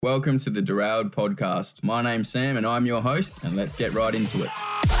Welcome to the Derailed podcast. My name's Sam and I'm your host, and let's get right into it.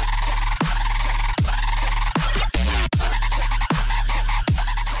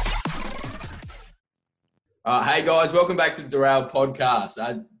 Hey guys, welcome back to the Derailed podcast.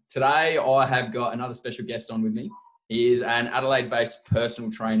 Today I have got another special guest on with me. He is an Adelaide-based personal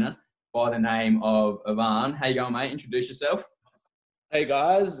trainer by the name of Ivan. How you going, mate? Introduce yourself. Hey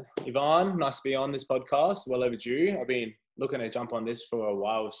guys, Ivan. Nice to be on this podcast. Well overdue. I've been looking to jump on this for a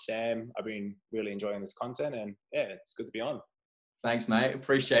while with Sam. I've been really enjoying this content and yeah, it's good to be on. Thanks, mate.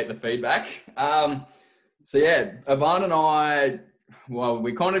 Appreciate the feedback. Ivan and I,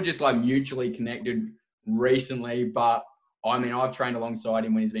 we kind of just like mutually connected recently, but I mean, I've trained alongside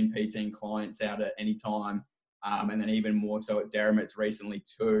him when he's been PTing clients out at any time. And then even more so at Derrimut's recently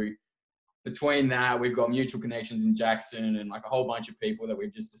too. Between that, we've got mutual connections in Jackson and like a whole bunch of people that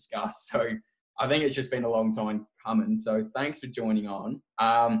we've just discussed. So I think it's just been a long time coming. So thanks for joining on.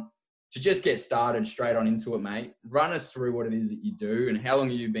 To just get started straight on into it, mate, run us through what it is that you do and how long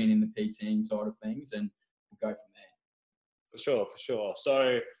have you been in the PTing side of things, and we'll go from there. For sure.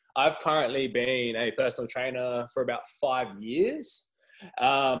 So I've currently been a personal trainer for about 5 years.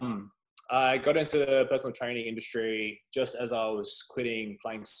 I got into the personal training industry just as I was quitting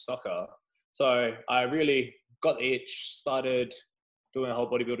playing soccer. So I really got the itch, started doing a whole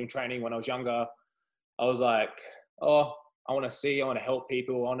bodybuilding training when I was younger. I was like, I want to help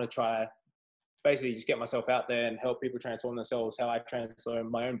people. I want to try basically just get myself out there and help people transform themselves, how I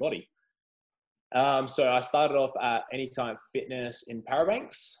transform my own body. So I started off at Anytime Fitness in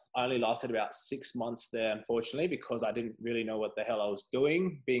Parabanks. I only lasted about 6 months there, unfortunately, because I didn't really know what the hell I was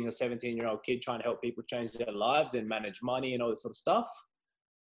doing, being a 17-year-old kid trying to help people change their lives and manage money and all this sort of stuff.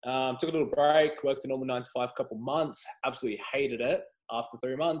 Took a little break, worked a normal 9 to 5 couple months, absolutely hated it. After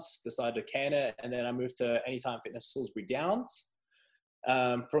 3 months, decided to can it, and then I moved to Anytime Fitness Salisbury Downs.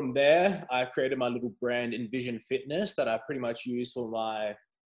 From there, I created my little brand Envysion Fitness that I pretty much use for my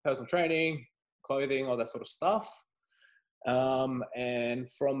personal training, clothing, all that sort of stuff. And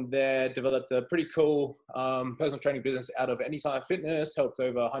from there, developed a pretty cool personal training business out of Anytime Fitness, helped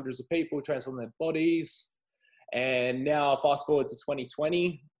over hundreds of people transform their bodies. And now fast forward to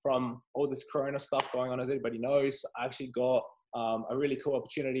 2020, from all this Corona stuff going on, as everybody knows, I actually got a really cool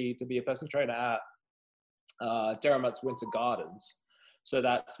opportunity to be a personal trainer at Derrimut's Winter Gardens. So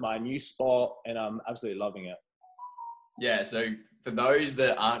that's my new spot and I'm absolutely loving it. Yeah, so for those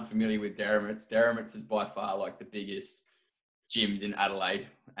that aren't familiar with Derrimut's is by far like the biggest gyms in Adelaide,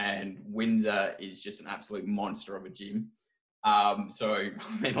 and Windsor is just an absolute monster of a gym. So,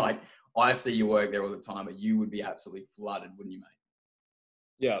 I mean, like, I see you work there all the time, but you would be absolutely flooded, wouldn't you,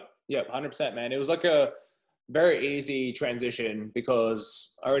 mate? Yeah, 100%, man. It was like a very easy transition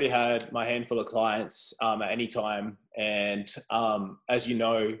because I already had my handful of clients at any time. And as you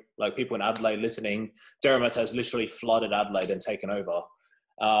know, like people in Adelaide listening, Derrimut's has literally flooded Adelaide and taken over.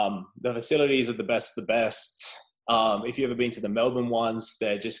 The facilities are the best. If you've ever been to the Melbourne ones,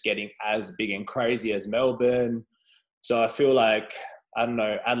 they're just getting as big and crazy as Melbourne. So I feel like, I don't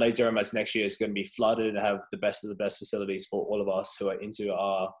know, Adelaide Derrimut's next year is going to be flooded and have the best of the best facilities for all of us who are into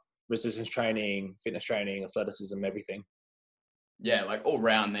our resistance training, fitness training, athleticism, everything. Yeah, like all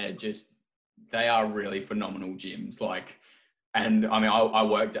round they are really phenomenal gyms. Like, and I mean, I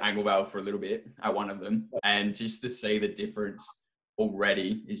worked at Anglevale for a little bit at one of them, and just to see the difference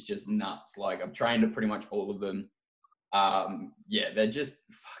already is just nuts. Like, I've trained at pretty much all of them. They're just,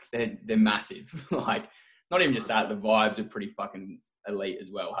 they're massive. Like, not even just that, the vibes are pretty fucking elite as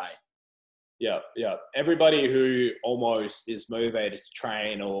well, hey? Yeah. Everybody who almost is motivated to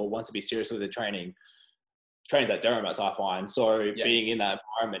train or wants to be serious with their training trains at Derrimut's, I find. So being in that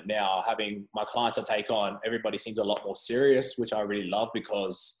environment now, having my clients I take on, everybody seems a lot more serious, which I really love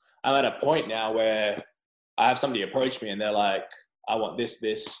because I'm at a point now where I have somebody approach me and they're like, I want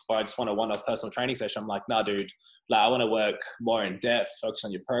this, or I just want a one-off personal training session. I'm like, nah, dude, like I want to work more in depth, focus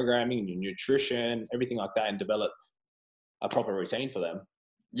on your programming, your nutrition, everything like that, and develop a proper routine for them.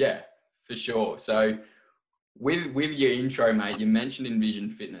 Yeah, for sure. So with your intro, mate, you mentioned Envysion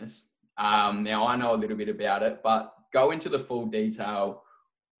Fitness. Now I know a little bit about it, but go into the full detail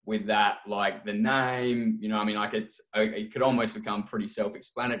with that, like the name, you know, I mean, like it could almost become pretty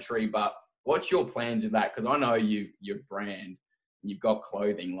self-explanatory, but what's your plans with that? Because I know your brand, you've got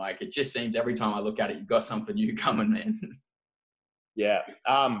clothing, like it just seems every time I look at it, you've got something new coming, man. Yeah.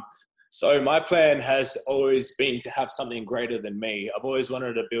 So my plan has always been to have something greater than me. I've always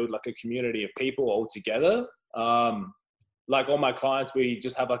wanted to build like a community of people all together. Like all my clients, we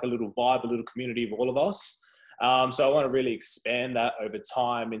just have like a little vibe, a little community of all of us. So I want to really expand that over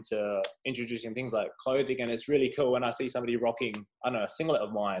time into introducing things like clothing. And it's really cool when I see somebody rocking, I don't know, a singlet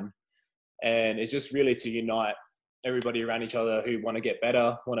of mine. And it's just really to unite everybody around each other who want to get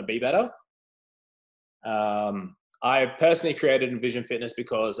better, want to be better. I personally created Envision Fitness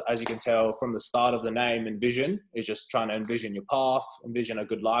because, as you can tell from the start of the name, Envision is just trying to envision your path, envision a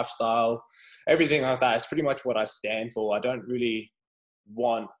good lifestyle, everything like that. It's pretty much what I stand for. I don't really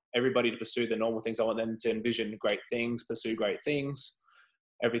want everybody to pursue the normal things. I want them to envision great things, pursue great things,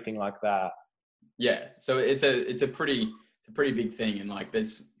 everything like that. Yeah. So it's a pretty big thing. And like,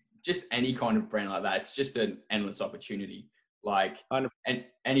 there's just any kind of brand like that. It's just an endless opportunity. Like, and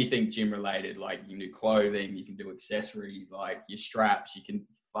anything gym related, like you can do clothing, you can do accessories, like your straps, you can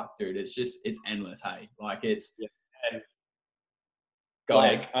dude. It's endless. Hey, like it's, yeah. And go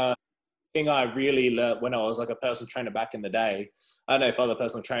like, ahead. Thing I really learned when I was like a personal trainer back in the day. I don't know if other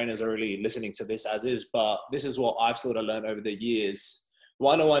personal trainers are really listening to this as is, but this is what I've sort of learned over the years.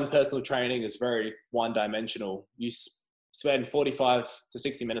 One-on-one personal training is very one-dimensional. You spend 45 to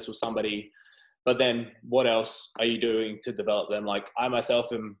 60 minutes with somebody, but then what else are you doing to develop them? Like I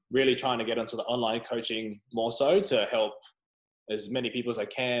myself am really trying to get onto the online coaching more so to help as many people as I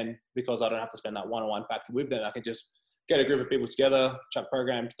can, because I don't have to spend that one-on-one factor with them. I can just get a group of people together, chuck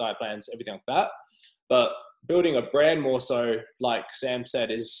programs, diet plans, everything like that. But building a brand more so, like Sam said,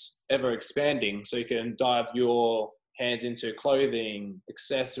 is ever expanding. So you can dive your hands into clothing,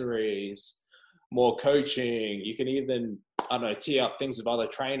 accessories, more coaching. You can even, I don't know, tee up things with other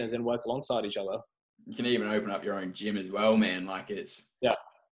trainers and work alongside each other. You can even open up your own gym as well, man. Like it's, yeah,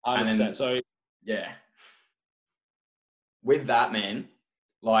 100%. Then, so yeah, with that, man,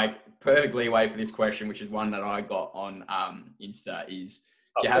 like perfect leeway for this question, which is one that I got on Insta, is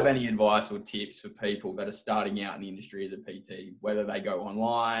do you have any advice or tips for people that are starting out in the industry as a PT, whether they go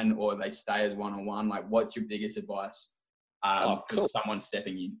online or they stay as one-on-one? Like, what's your biggest advice for someone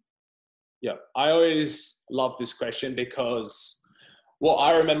stepping in? Yeah, I always love this question because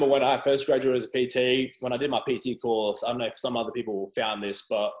I remember when I first graduated as a PT, when I did my PT course, I don't know if some other people found this,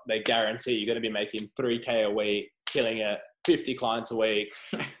 but they guarantee you're going to be making 3K a week, killing it, 50 clients a week,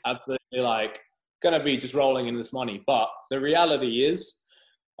 absolutely like going to be just rolling in this money. But the reality is,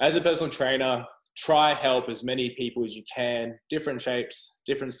 as a personal trainer, try help as many people as you can, different shapes,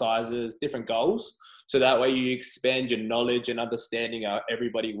 different sizes, different goals. So that way you expand your knowledge and understanding how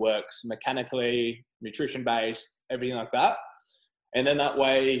everybody works mechanically, nutrition-based, everything like that. And then that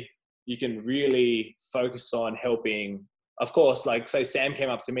way you can really focus on helping. Of course, like say Sam came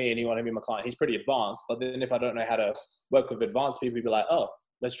up to me and he wanted to be my client. He's pretty advanced, but then if I don't know how to work with advanced people, he'd be like, oh,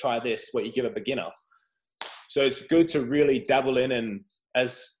 let's try this, what you give a beginner. So it's good to really dabble in, and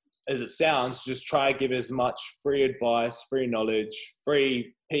as it sounds, just try to give as much free advice, free knowledge,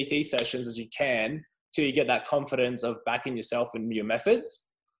 free PT sessions as you can till you get that confidence of backing yourself and your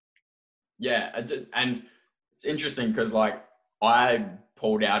methods. Yeah. And it's interesting because like I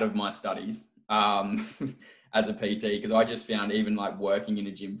pulled out of my studies as a PT because I just found even like working in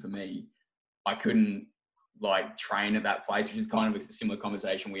a gym for me, I couldn't like train at that place, which is kind of a similar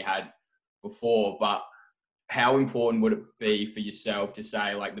conversation we had before. But how important would it be for yourself to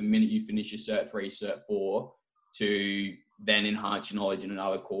say, like, the minute you finish your Cert 3, Cert 4, to then enhance your knowledge in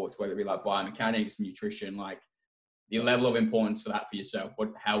another course, whether it be like biomechanics, nutrition, like the level of importance for that for yourself?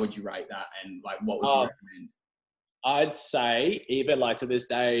 How would you rate that? And like, what would you recommend? I'd say even like to this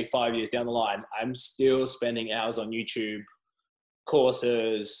day, 5 years down the line, I'm still spending hours on YouTube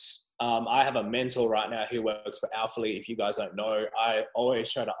courses. I have a mentor right now who works for Alphalete. If you guys don't know, I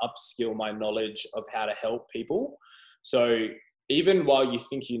always try to upskill my knowledge of how to help people. So even while you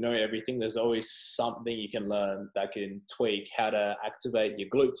think you know everything, there's always something you can learn that can tweak how to activate your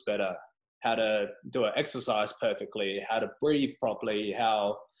glutes better, how to do an exercise perfectly, how to breathe properly,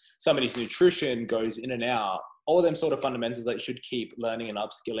 how somebody's nutrition goes in and out. All of them sort of fundamentals that you should keep learning and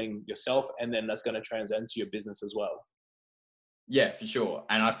upskilling yourself. And then that's going to transcend to your business as well. Yeah, for sure.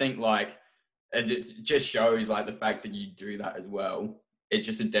 And I think like it just shows like the fact that you do that as well. It's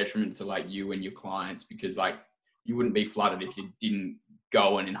just a detriment to like you and your clients, because like you wouldn't be flooded if you didn't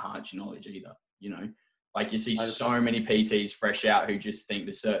go and enhance your knowledge either. You know, like you see so many PTs fresh out who just think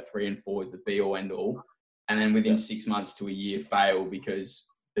the Cert 3 and 4 is the be all end all. And then within 6 months to a year fail because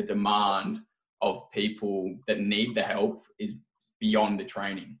the demand of people that need the help is beyond the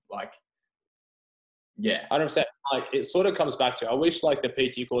training. Like, yeah. 100%. Like it sort of comes back to, I wish like the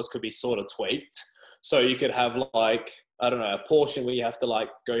PT course could be sort of tweaked. So you could have like, I don't know, a portion where you have to like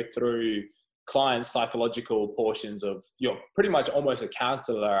go through client psychological portions of, you're pretty much almost a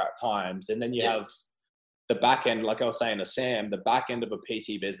counselor at times. And then you have the back end, like I was saying to Sam, the back end of a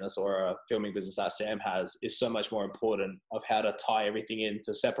PT business or a filming business that Sam has is so much more important of how to tie everything in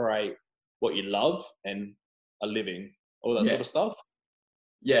to separate what you love and a living, all that sort of stuff.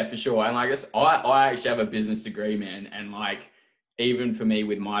 Yeah, for sure. And I guess I actually have a business degree, man. And like, even for me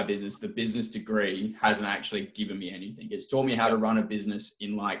with my business, the business degree hasn't actually given me anything. It's taught me how to run a business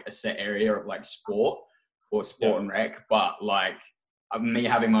in like a set area of like sport or sport and rec. But like me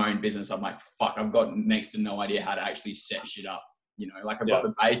having my own business, I'm like, fuck, I've got next to no idea how to actually set shit up. You know, like I've got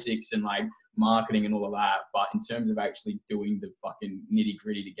the basics and like marketing and all of that. But in terms of actually doing the fucking nitty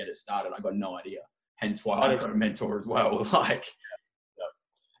gritty to get it started, I got no idea. Hence why I've got a mentor as well. Like,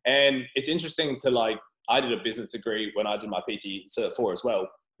 and it's interesting to like, I did a business degree when I did my PT Cert 4 as well.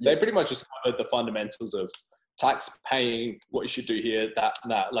 They pretty much just covered the fundamentals of tax paying, what you should do here, that,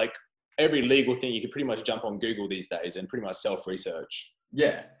 and that. Like every legal thing, you can pretty much jump on Google these days and pretty much self-research.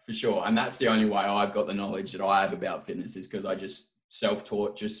 Yeah, for sure. And that's the only way I've got the knowledge that I have about fitness is because I just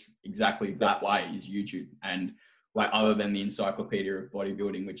self-taught just exactly that way is YouTube. And like other than the encyclopedia of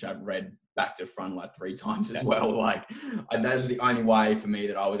bodybuilding, which I've read back to front like 3 times as well. Like that's the only way for me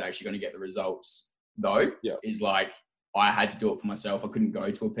that I was actually going to get the results though, is like I had to do it for myself. I couldn't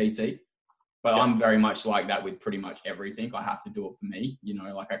go to a PT, but I'm very much like that with pretty much everything. I have to do it for me, you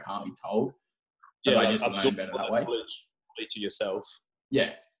know, like I can't be told. Yeah, I just learn better that way. To yourself.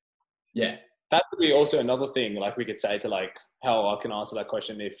 Yeah. Yeah. That could be also another thing, like we could say to like how I can answer that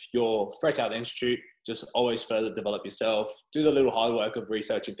question. If you're fresh out of the institute, just always further develop yourself, do the little hard work of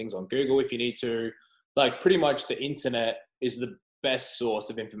researching things on Google if you need to. Like pretty much the internet is the best source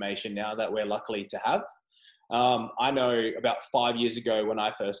of information now that we're lucky to have. I know about 5 years ago when I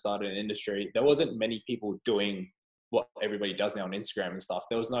first started in the industry, there wasn't many people doing what everybody does now on Instagram and stuff.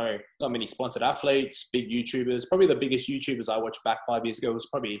 There was not many sponsored athletes, big YouTubers. Probably the biggest YouTubers I watched back 5 years ago was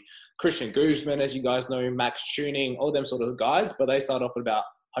probably Christian Guzman, as you guys know, Max Tuning, all them sort of guys. But they started off with about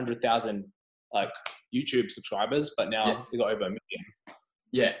 100,000 like YouTube subscribers, but now they got over 1 million.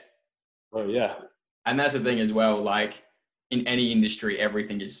 Yeah. Oh yeah. And that's the thing as well. Like in any industry,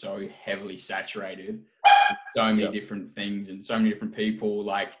 everything is so heavily saturated. So many different things and so many different people.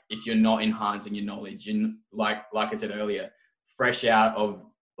 Like if you're not enhancing your knowledge, and like I said earlier, fresh out of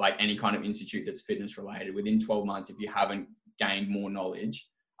like any kind of institute that's fitness related, within 12 months, if you haven't gained more knowledge,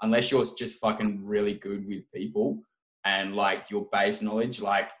 unless you're just fucking really good with people and like your base knowledge,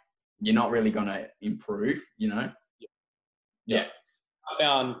 like you're not really going to improve, you know? Yeah. I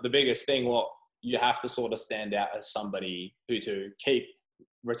found the biggest thing, what you have to sort of stand out as somebody who to keep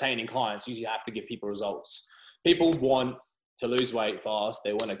retaining clients, you have to give people results. People want to lose weight fast.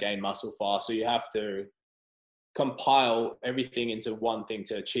 They want to gain muscle fast. So you have to compile everything into one thing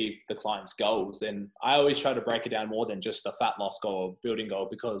to achieve the client's goals. And I always try to break it down more than just a fat loss goal or building goal,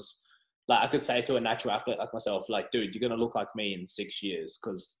 because like I could say to a natural athlete like myself, like, dude, you're going to look like me in 6 years,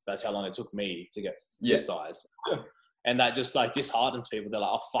 because that's how long it took me to get this size. And that just like disheartens people. They're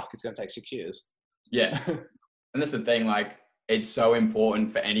like, oh, fuck, it's going to take 6 years. Yeah. And that's the thing, like, it's so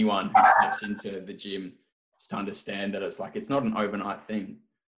important for anyone who steps into the gym to understand that it's like, it's not an overnight thing.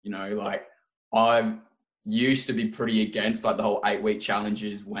 You know, like I've used to be pretty against like the whole 8-week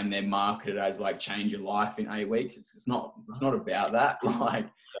challenges when they're marketed as like change your life in 8 weeks. It's not about that. Like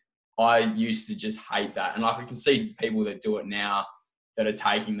I used to just hate that. And like I can see people that do it now that are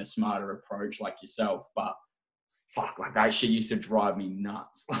taking the smarter approach like yourself, but fuck, like that shit used to drive me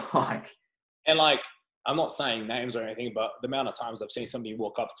nuts. And like, I'm not saying names or anything, but the amount of times I've seen somebody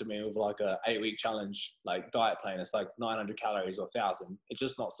walk up to me with like a 8-week challenge, like diet plan, it's like 900 calories or 1,000. It's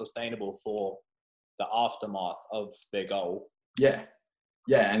just not sustainable for the aftermath of their goal. Yeah.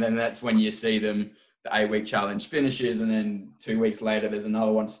 Yeah. And then that's when you see them, the 8-week challenge finishes, and then 2 weeks later, there's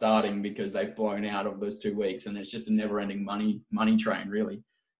another one starting because they've blown out of those 2 weeks. And it's just a never ending money train, really.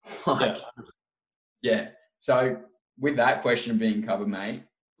 Yeah. So with that question being covered, mate,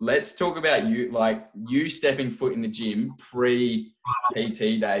 let's talk about you, like you stepping foot in the gym pre-PT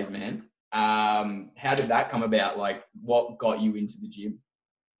days, man. How did that come about? Like what got you into the gym?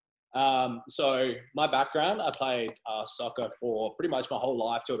 So my background, I played soccer for pretty much my whole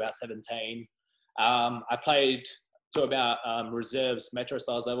life to about 17. I played to about reserves metro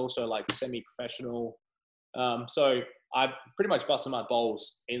stars level, so like semi-professional. So I pretty much busted my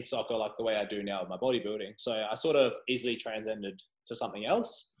balls in soccer like the way I do now with my bodybuilding. So I sort of easily transcended to something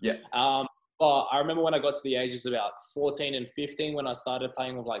else. Yeah. But I remember when I got to the ages of about 14 and 15, when I started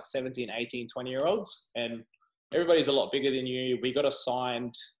playing with like 17, 18, 20-year-olds, and everybody's a lot bigger than you. We got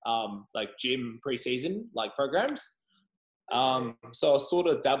assigned like gym preseason like programs. So I was sort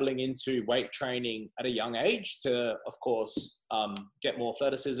of dabbling into weight training at a young age to, of course, get more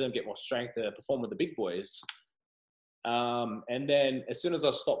athleticism, get more strength to perform with the big boys. And then as soon as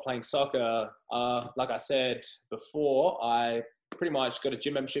I stopped playing soccer, like I said before, I pretty much got a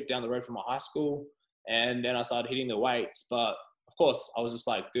gym membership down the road from my high school. And then I started hitting the weights. But of course, I was just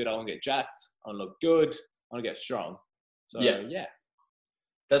like, dude, I want to get jacked. I want to look good. I want to get strong. So, yeah.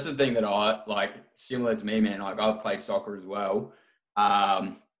 That's the thing that I like, similar to me, man. Like, I've played soccer as well.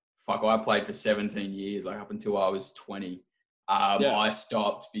 I played for 17 years, like up until I was 20. I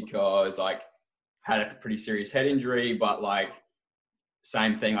stopped because like had a pretty serious head injury, but like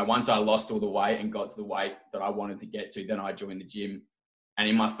same thing. Like once I lost all the weight and got to the weight that I wanted to get to, then I joined the gym. And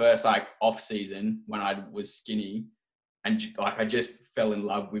in my first like off season, when I was skinny, and like I just fell in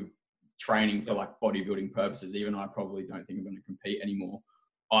love with training for like bodybuilding purposes. Even though I probably don't think I'm going to compete anymore.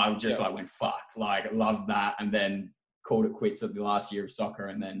 I just like went, fuck, like loved that. And then called it quits at the last year of soccer.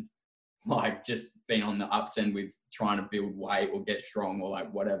 And then like just been on the ups end with trying to build weight or get strong or like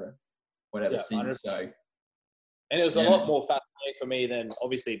whatever since. So. And it was a lot more fascinating for me than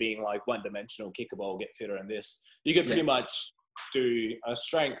obviously being like one-dimensional, kick a ball, get fitter in this. You could pretty much do a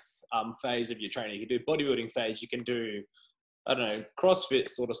strength phase of your training. You can do bodybuilding phase. You can do, I don't know, CrossFit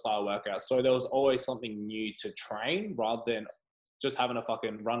sort of style workouts. So there was always something new to train rather than just having a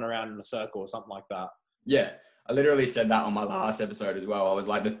fucking run around in a circle or something like that. Yeah. I literally said that on my last episode as well. I was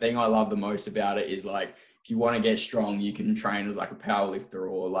like, the thing I love the most about it is like, if you want to get strong, you can train as like a power lifter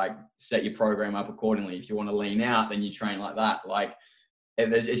or like set your program up accordingly. If you want to lean out, then you train like that. Like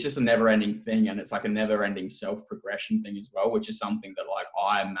it's just a never ending thing. And it's like a never ending self-progression thing as well, which is something that like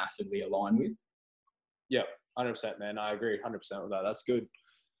I massively align with. Yeah, 100%, man. I agree 100% with that. That's good.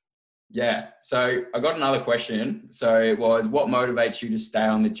 Yeah. So I got another question. So it was, what motivates you to stay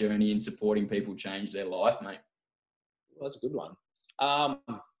on the journey in supporting people change their life, mate? Well, that's a good one.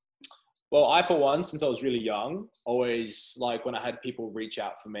 Well, I, for one, since I was really young, always like when I had people reach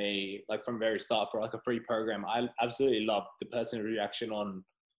out for me, like from very start for like a free program, I absolutely loved the person's reaction on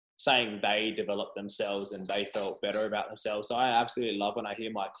saying they developed themselves and they felt better about themselves. So I absolutely love when I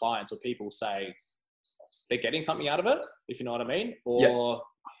hear my clients or people say they're getting something out of it, if you know what I mean. Or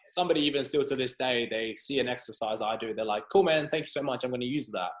somebody even still to this day, they see an exercise I do. They're like, cool, man, thank you so much. I'm going to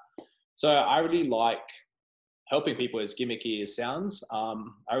use that. So I really like helping people, as gimmicky as it sounds.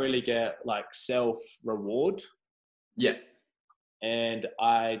 I really get like self-reward. Yeah. And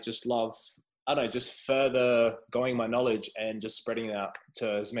I just love, I don't know, just further going my knowledge and just spreading it out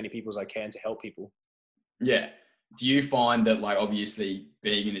to as many people as I can to help people. Yeah. Do you find that, like, obviously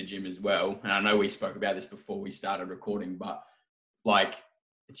being in a gym as well, and I know we spoke about this before we started recording, but like,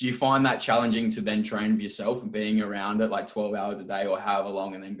 do you find that challenging to then train with yourself and being around it like 12 hours a day or however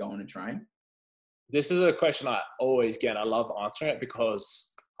long and then going to train? This is a question I always get. I love answering it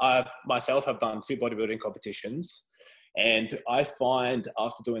because I myself have done 2 bodybuilding competitions. And I find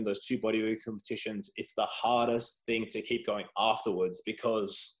after doing those 2 bodybuilding competitions, it's the hardest thing to keep going afterwards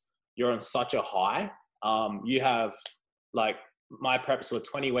because you're on such a high. You have like my preps were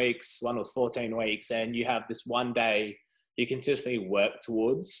 20 weeks, one was 14 weeks, and you have this one day you consistently work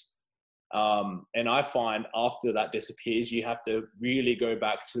towards. And I find after that disappears, you have to really go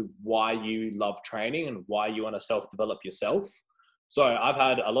back to why you love training and why you want to self-develop yourself. So I've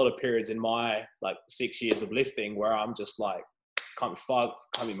had a lot of periods in my like 6 years of lifting where I'm just like, can't be fucked,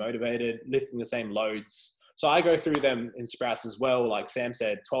 can't be motivated, lifting the same loads. So I go through them in sprouts as well. Like Sam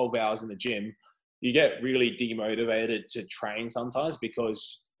said, 12 hours in the gym, you get really demotivated to train sometimes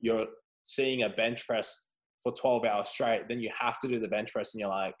because you're seeing a bench press for 12 hours straight. Then you have to do the bench press and you're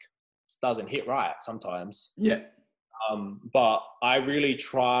like, this doesn't hit right sometimes. Yeah. But I really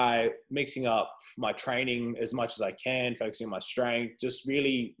try mixing up my training as much as I can, focusing on my strength, just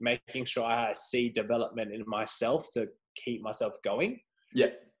really making sure I see development in myself to keep myself going. Yeah.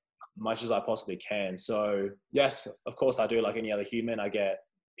 Much as I possibly can. So yes, of course I do like any other human. I get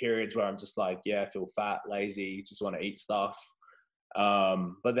periods where I'm just like, I feel fat, lazy, just want to eat stuff.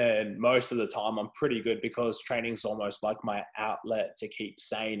 But then most of the time I'm pretty good because training's almost like my outlet to keep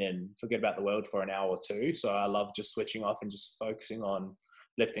sane and forget about the world for an hour or two. So I love just switching off and just focusing on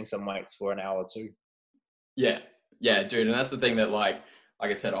lifting some weights for an hour or two. Yeah. Yeah, dude. And that's the thing that like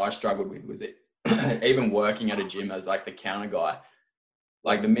I said, I struggled with was it even working at a gym as like the counter guy.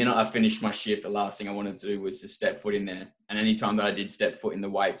 Like the minute I finished my shift, the last thing I wanted to do was to step foot in there. And anytime that I did step foot in the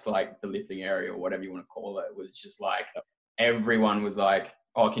weights, like the lifting area or whatever you want to call it, was just like, everyone was like,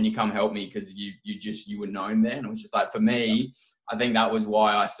 oh, can you come help me? Because you were known there. And it was just like, for me, I think that was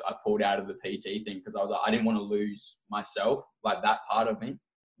why I pulled out of the PT thing. Because I was like, I didn't want to lose myself, like that part of me.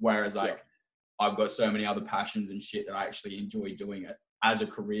 Whereas like, I've got so many other passions and shit that I actually enjoy doing it as a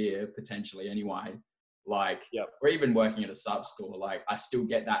career, potentially anyway. Like, or even working at a sub store, like I still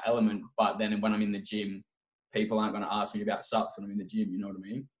get that element, but then when I'm in the gym, people aren't going to ask me about subs when I'm in the gym. You know what I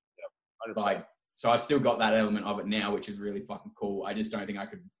mean? Yep. 100%. Like, so I've still got that element of it now, which is really fucking cool. I just don't think I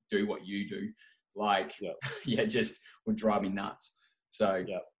could do what you do. Like, just would drive me nuts. So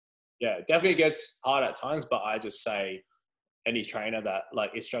yeah, it definitely gets hard at times, but I just say any trainer that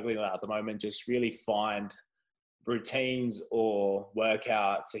like is struggling with that at the moment, just really find routines or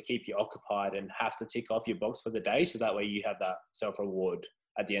workouts to keep you occupied and have to tick off your box for the day. So that way you have that self-reward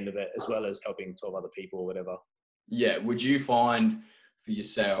at the end of it, as well as helping 12 other people or whatever. Yeah. Would you find for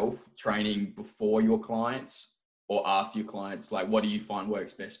yourself training before your clients or after your clients? Like, what do you find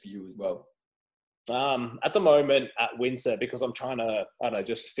works best for you as well? At the moment at Windsor, because I'm trying to, I don't know,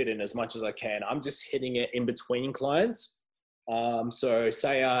 just fit in as much as I can, I'm just hitting it in between clients. So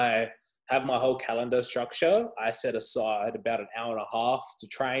say I have my whole calendar structure, I set aside about an hour and a half to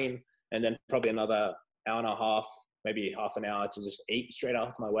train, and then probably another hour and a half, maybe half an hour to just eat straight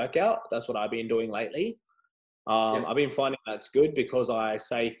after my workout. That's what I've been doing lately. I've been finding that's good because I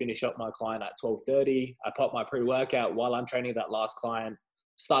say finish up my client at 12:30. I pop my pre-workout while I'm training that last client,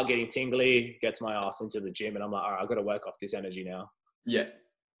 start getting tingly, gets my ass into the gym, and I'm like, all right, I've got to work off this energy now. Yeah.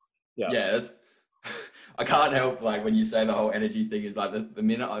 That's, I can't help, like, when you say the whole energy thing is like the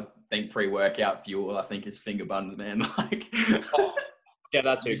minute I think pre-workout fuel, I think is finger buns, man. Like,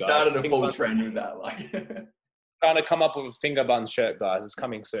 that's you started a full trend with that. Like, trying to come up with a finger bun shirt, guys. It's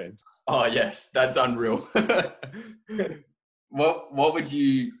coming soon. Oh yes, that's unreal. What would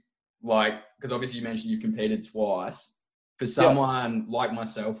you like? Because obviously you mentioned you've competed twice. For someone like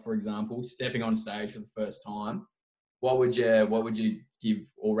myself, for example, stepping on stage for the first time, what would you give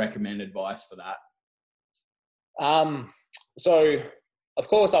or recommend advice for that? So of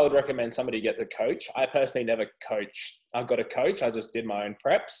course I would recommend somebody get the coach. I personally never coached. I got a coach. I just did my own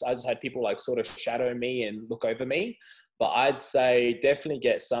preps. I just had people like sort of shadow me and look over me. But I'd say definitely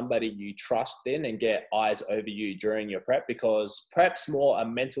get somebody you trust in and get eyes over you during your prep, because prep's more a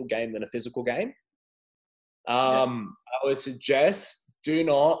mental game than a physical game. I would suggest do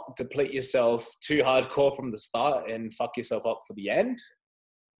not deplete yourself too hardcore from the start and fuck yourself up for the end.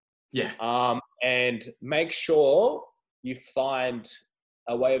 And make sure you find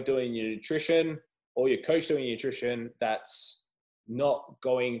a way of doing your nutrition or your coach doing your nutrition that's not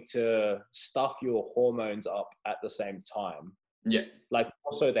going to stuff your hormones up at the same time. Like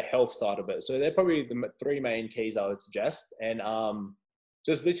also the health side of it. So they're probably the three main keys I would suggest. And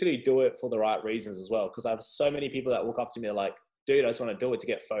just literally do it for the right reasons as well. Because I have so many people that walk up to me like, dude, I just want to do it to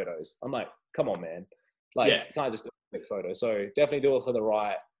get photos. I'm like, come on, man. Like, you can't just do it to get photos. So definitely do it for the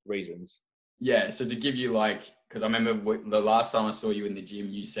right reasons. So to give you like, because I remember the last time I saw you in the gym,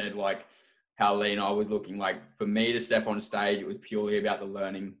 you said like how lean I was looking. Like for me to step on stage, it was purely about the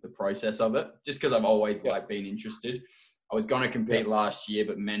learning the process of it. Just because I've always like been interested. I was going to compete last year,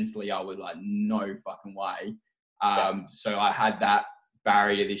 but mentally I was like, no fucking way. So I had that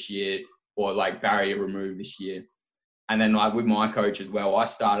barrier this year, or like barrier removed this year. And then like with my coach as well, I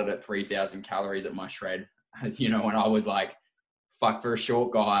started at 3,000 calories at my shred, you know, and I was like, fuck, for a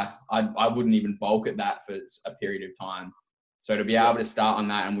short guy, I wouldn't even bulk at that for a period of time. So to be able to start on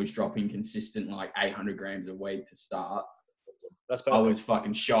that and was dropping consistent like 800 grams a week to start, that's perfect. I was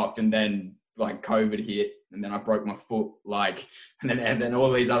fucking shocked. And then like COVID hit, and then I broke my foot, like, and then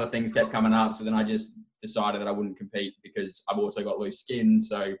all these other things kept coming up. So then I just decided that I wouldn't compete because I've also got loose skin.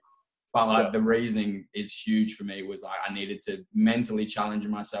 So, but like the reasoning is huge for me was like I needed to mentally challenge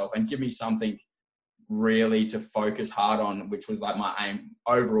myself and give me something really to focus hard on, which was like my aim,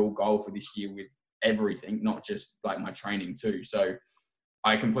 overall goal for this year with everything, not just like my training too. So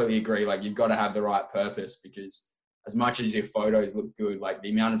I completely agree. Like you've got to have the right purpose, because as much as your photos look good, like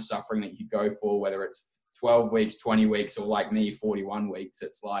the amount of suffering that you go for, whether it's 12 weeks, 20 weeks, or like me, 41 weeks,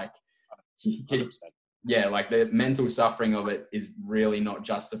 it's like, like the mental suffering of it is really not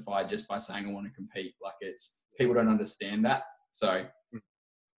justified just by saying I want to compete. Like people don't understand that. So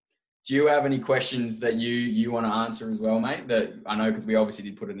do you have any questions that you want to answer as well, mate? That I know, because we obviously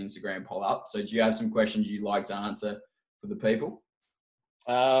did put an Instagram poll up. So do you have some questions you'd like to answer for the people?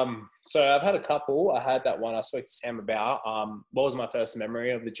 So I've had a couple. I had that one I spoke to Sam about. What was my first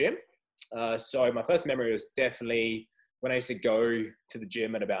memory of the gym? So my first memory was definitely when I used to go to the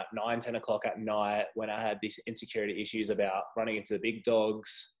gym at about 9, 10 o'clock at night, when I had these insecurity issues about running into the big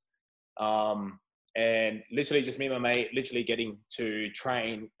dogs. And literally just me and my mate literally getting to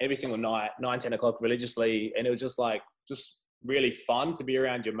train every single night, 9, 10 o'clock religiously. And it was just really fun to be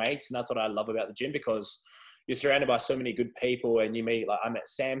around your mates. And that's what I love about the gym, because you're surrounded by so many good people, and you meet, like I met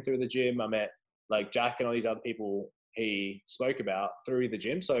Sam through the gym. I met like Jack and all these other people he spoke about through the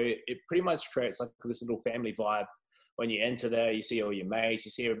gym. So it pretty much creates like this little family vibe. When you enter there, you see all your mates,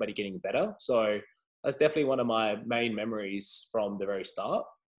 you see everybody getting better. So that's definitely one of my main memories from the very start.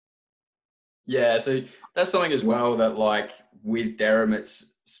 Yeah, so that's something as well that like with Derrimits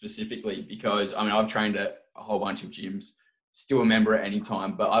specifically, because I mean, I've trained at a whole bunch of gyms, still a member at any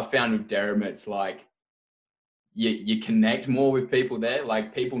time, but I've found with Derrimits, like you connect more with people there.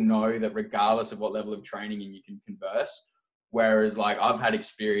 Like people know that regardless of what level of training and you can converse. Whereas like I've had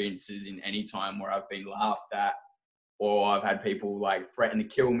experiences in any time where I've been laughed at, or I've had people like threaten to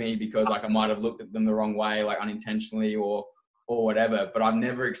kill me because like I might have looked at them the wrong way, like unintentionally or whatever. But I've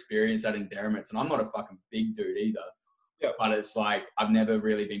never experienced that in Derrimits, and I'm not a fucking big dude either. Yeah. But it's like I've never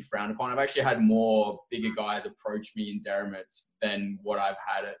really been frowned upon. I've actually had more bigger guys approach me in Derrimits than what I've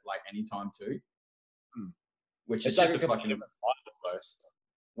had at like any time too. Which It's is just like a fucking vibe almost.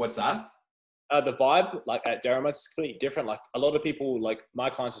 What's that? The vibe like at Derrimits is completely different. Like a lot of people, like my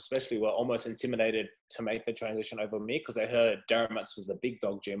clients especially, were almost intimidated to make the transition over me because they heard Derrimits was the big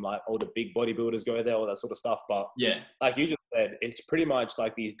dog gym, like all the big bodybuilders go there, all that sort of stuff. But yeah, like you just said, it's pretty much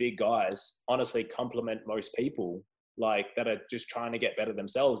like these big guys honestly compliment most people like that are just trying to get better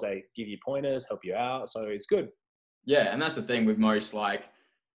themselves. They give you pointers, help you out, so it's good. Yeah, and that's the thing with most like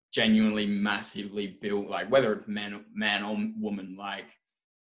genuinely massively built, like whether it's man or woman, like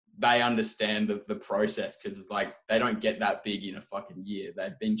they understand the process because like they don't get that big in a fucking year.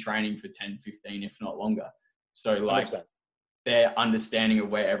 They've been training for 10, 15, if not longer. So like 100%. Their understanding of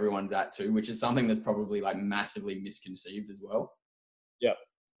where everyone's at too, which is something that's probably like massively misconceived as well. Yeah.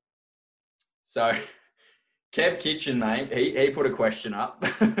 So Kev Kitchen, mate, he put a question up.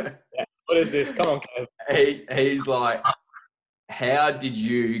 Yeah. What is this? Come on, Kev. He's like, how did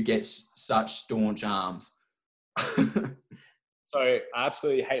you get such staunch arms? So I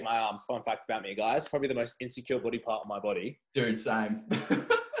absolutely hate my arms. Fun fact about me, guys. Probably the most insecure body part of my body. Dude, same.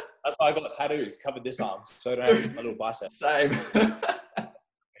 That's why I got tattoos, covered this arm, so I don't have a little bicep. Same.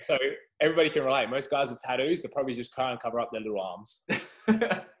 So everybody can relate. Most guys with tattoos, they probably just try and cover up their little arms.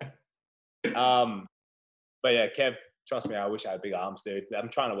 But yeah, Kev, trust me, I wish I had big arms, dude. I'm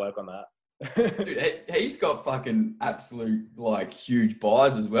trying to work on that. Dude, he's got fucking absolute like huge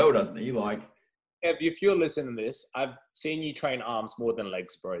buys as well, doesn't he? Like, Kev, if you're listening to this, I've seen you train arms more than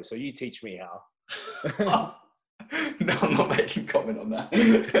legs, bro. So you teach me how. No, I'm not making comment on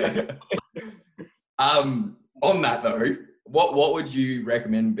that. On that though, what would you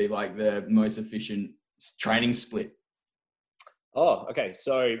recommend would be like the most efficient training split? Oh, okay.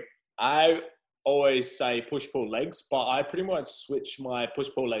 So I always say push-pull legs, but I pretty much switch my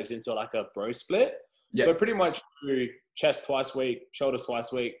push-pull legs into like a bro split. Yep. So I pretty much do chest twice a week, shoulders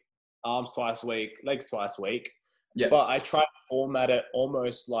twice a week, arms twice a week, legs twice a week. Yep. But I try to format it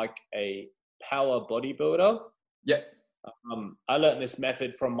almost like a power bodybuilder. Yep. I learned this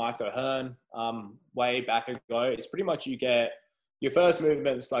method from Mike O'Hearn way back ago. It's pretty much you get your first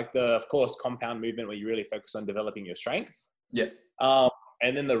movements like the, of course, compound movement where you really focus on developing your strength. Yeah.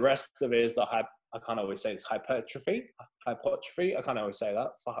 And then the rest of it is the I can't always say it's hypertrophy. I can't always say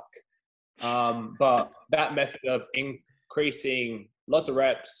that. Fuck. But that method of increasing lots of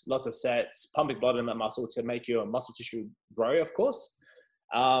reps, lots of sets, pumping blood in that muscle to make your muscle tissue grow, of course.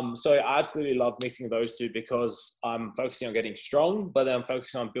 So I absolutely love mixing those two because I'm focusing on getting strong, but then I'm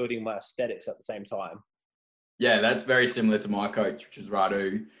focusing on building my aesthetics at the same time. Yeah, that's very similar to my coach, which is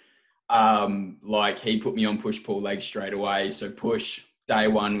Radu. Like he put me on push-pull legs straight away. So push day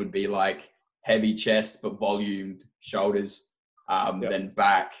one would be like heavy chest, but volumed shoulders. Then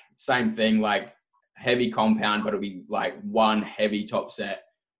back, same thing, like heavy compound, but it'll be like one heavy top set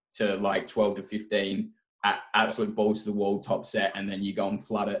to like 12 to 15 absolute balls to the wall top set. And then you go and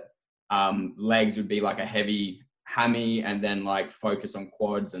flood it. Legs would be like a heavy hammy and then like focus on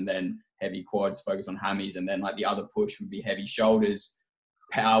quads and then heavy quads, focus on hammies. And then like the other push would be heavy shoulders,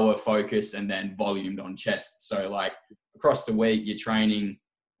 power focused, and then volumed on chest. So like across the week, you're training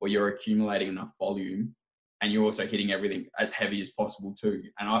or you're accumulating enough volume and you're also hitting everything as heavy as possible too.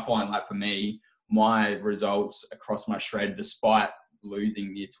 And I find like for me, my results across my shred, despite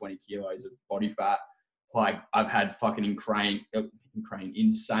losing near 20 kilos of body fat, like I've had fucking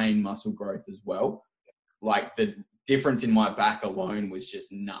insane muscle growth as well. Like the difference in my back alone was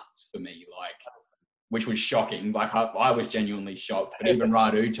just nuts for me, like, which was shocking. Like I was genuinely shocked, but even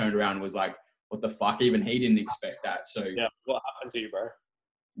Radu turned around and was like, what the fuck? Even he didn't expect that. So yeah, what happened to you, bro?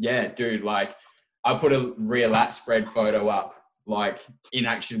 Yeah, dude, like I put a real lat spread photo up, like in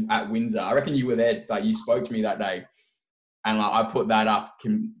action at Windsor. I reckon you were there, like you spoke to me that day. And like I put that up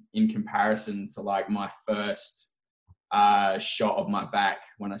in comparison to like my first shot of my back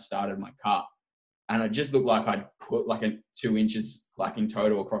when I started my cut. and it just looked like I'd put like 2 inches like in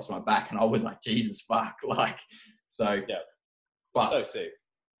total across my back, and I was like, Jesus fuck, like, so Yeah, but so sick.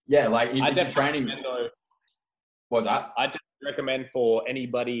 yeah, like if I you're definitely training, what's that? I definitely recommend for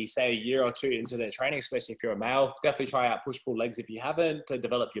anybody, say a year or two into their training, especially if you're a male, definitely try out push pull legs if you haven't, to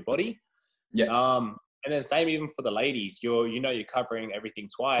develop your body. Yeah. And then same even for the ladies, you're covering everything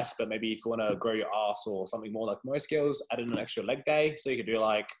twice, but maybe if you want to grow your ass or something more like most girls, add in an extra leg day. So you could do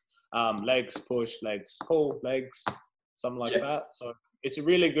like legs push, legs pull, legs, something like that. So it's a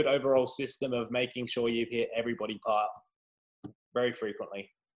really good overall system of making sure you've hit every body part very frequently.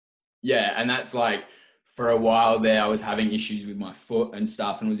 Yeah, and that's like, for a while there, I was having issues with my foot and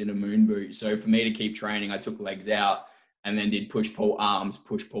stuff and was in a moon boot. So for me to keep training, I took legs out and then did push pull arms,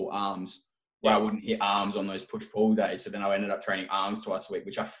 where I wouldn't hit arms on those push pull days. So then I ended up training arms twice a week,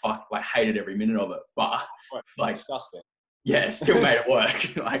 which I hated every minute of it. But like, disgusting. Yeah, still made it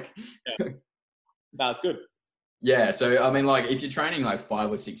work. Like, No, it's good. Yeah. So, I mean, like, if you're training like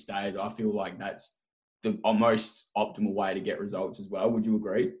 5 or 6 days, I feel like that's the most optimal way to get results as well. Would you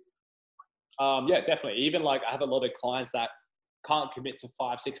agree? Yeah, definitely. Even like I have a lot of clients that can't commit to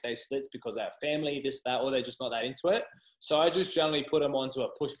 5-6 day splits because they have family, this, that, or they're just not that into it. So I just generally put them onto a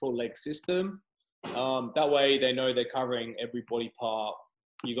push-pull leg system. That way they know they're covering every body part.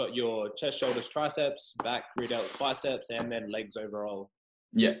 You got your chest, shoulders, triceps, back, rear delts, biceps, and then legs overall.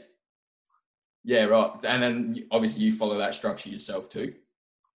 Yeah. Yeah, right. And then obviously you follow that structure yourself too.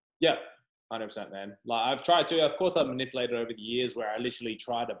 Yeah, 100%, man. Like I've tried to, of course I've manipulated over the years where I literally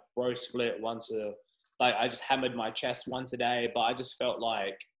tried a bro split I just hammered my chest once a day, but I just felt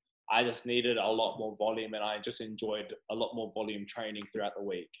like I just needed a lot more volume, and I just enjoyed a lot more volume training throughout the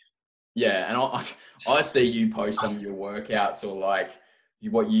week. Yeah. And I see you post some of your workouts or like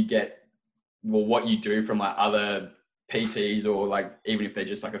what you get, well, what you do from like other PTs, or like, even if they're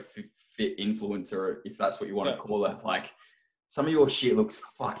just like a fit influencer, if that's what you want to call it, like some of your shit looks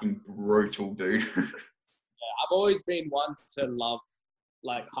fucking brutal, dude. I've always been one to love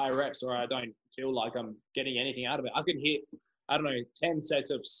like high reps, or I don't feel like I'm getting anything out of it. I can hit, 10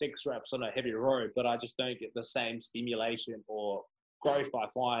 sets of 6 reps on a heavy row, but I just don't get the same stimulation or growth I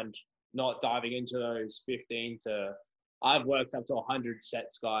find not diving into those 15 to, I've worked up to 100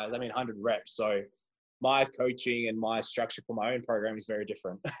 sets, guys. 100 reps. So my coaching and my structure for my own program is very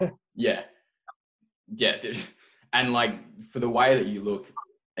different. Yeah, dude. And like, for the way that you look,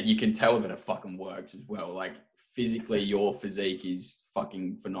 and you can tell that it fucking works as well. Like, physically, your physique is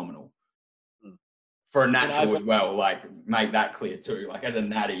fucking phenomenal. For a natural as well, like, make that clear too. Like, as a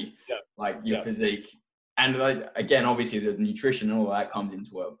natty, like your physique, and like, again, obviously the nutrition and all that comes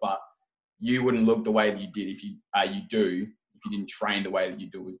into it, but you wouldn't look the way that you did if you didn't train the way that you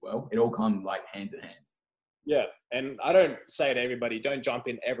do as well. It all comes like hands in hand. Yeah, and I don't say to everybody, don't jump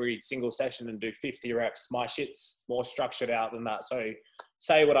in every single session and do 50 reps. My shit's more structured out than that. So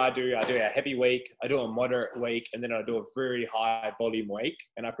say what I do a heavy week, I do a moderate week, and then I do a very high volume week.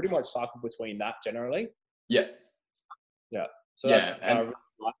 And I pretty much cycle between that generally. Yeah. Yeah. So that's how I really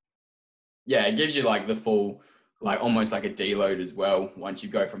like. Yeah, it gives you like the full, like almost like a deload as well. Once you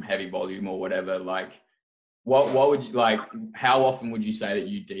go from heavy volume or whatever, like what would you like, how often would you say that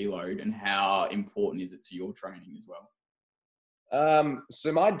you deload, and how important is it to your training as well?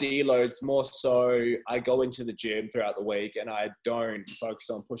 So my deload's more so I go into the gym throughout the week and I don't focus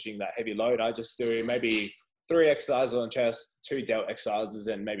on pushing that heavy load. I just do maybe 3 exercises on chest, 2 delt exercises,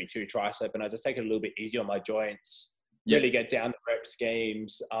 and maybe 2 tricep. And I just take it a little bit easier on my joints, really get down the rep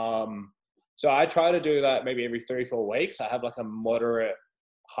schemes. So I try to do that maybe every 3-4 weeks. I have like a moderate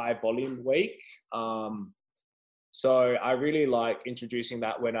high volume week. So I really like introducing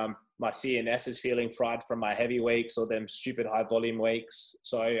that when my CNS is feeling fried from my heavy weeks or them stupid high volume weeks.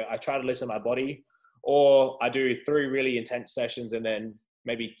 So I try to listen to my body, or I do 3 really intense sessions and then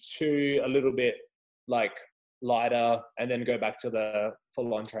maybe 2 a little bit like lighter, and then go back to the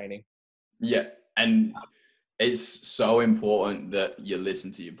full on training. Yeah. And it's so important that you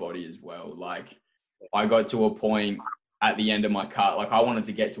listen to your body as well. Like, I got to a point at the end of my cut, like I wanted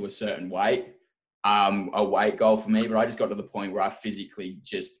to get to a certain weight, a weight goal for me, but I just got to the point where I physically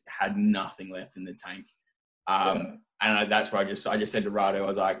just had nothing left in the tank. And that's where I just said to Rado, I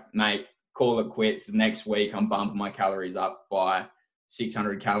was like, mate, call it quits. The next week I'm bumping my calories up by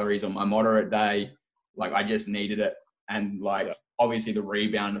 600 calories on my moderate day. Like, I just needed it. And like, obviously the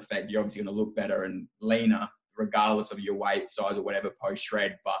rebound effect, you're obviously going to look better and leaner regardless of your weight size or whatever post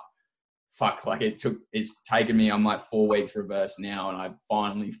shred. But fuck, like it's taken me, I'm like 4 weeks reverse now, and I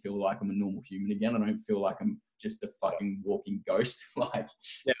finally feel like I'm a normal human again. I don't feel like I'm just a fucking walking ghost. Like,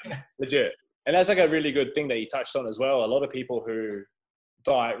 yeah, legit. And that's like a really good thing that you touched on as well. A lot of people who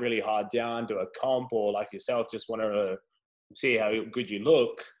diet really hard down, do a comp, or like yourself, just want to see how good you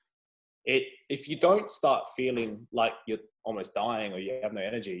look, if you don't start feeling like you're almost dying or you have no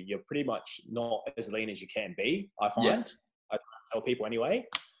energy, you're pretty much not as lean as you can be, I find. I tell people anyway.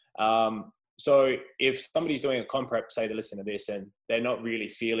 So if somebody's doing a comp prep, say to listen to this and they're not really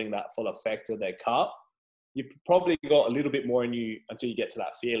feeling that full effect of their cut, you've probably got a little bit more in you until you get to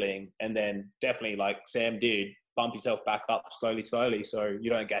that feeling. And then definitely, like Sam did, bump yourself back up slowly, so you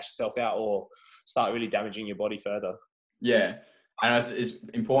don't gash yourself out or start really damaging your body further. Yeah. And it's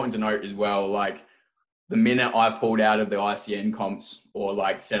important to note as well, like the minute I pulled out of the ICN comps or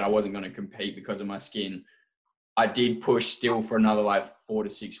like said I wasn't going to compete because of my skin, I did push still for another like 4 to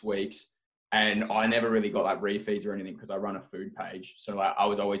 6 weeks. And I never really got like refeeds or anything because I run a food page. So like I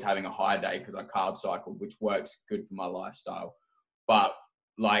was always having a high day because I carb cycled, which works good for my lifestyle. But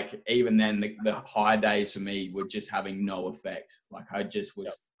like even then the high days for me were just having no effect. Like I just was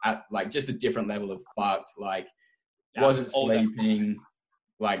at like just a different level of fucked. Like wasn't sleeping.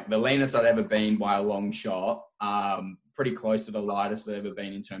 Like the leanest I'd ever been by a long shot. Pretty close to the lightest I've ever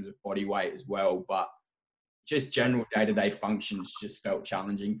been in terms of body weight as well. But just general day-to-day functions just felt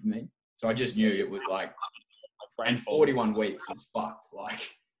challenging for me. So I just knew it was like, and 41 weeks is fucked.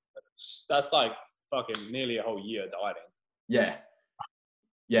 Like, that's like fucking nearly a whole year dieting. Yeah.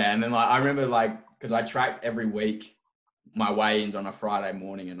 Yeah. And then like, I remember like, cause I tracked every week my weigh-ins on a Friday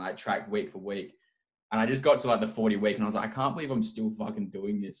morning and I tracked week for week. And I just got to like the 40 week and I was like, I can't believe I'm still fucking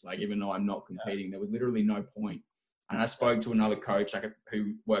doing this. Like, even though I'm not competing, there was literally no point. And I spoke to another coach like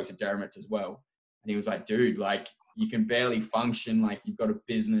who works at Dermot's as well. And he was like, dude, like, you can barely function, like you've got a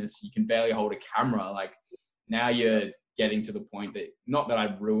business, you can barely hold a camera. Like now you're getting to the point that, not that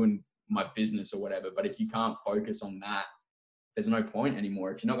I've ruined my business or whatever, but if you can't focus on that, there's no point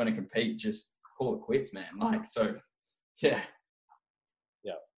anymore. If you're not going to compete, just call it quits, man. Like, so yeah.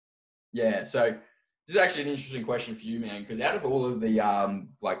 Yeah. So this is actually an interesting question for you, man, because out of all of the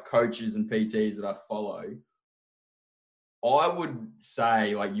like coaches and PTs that I follow, I would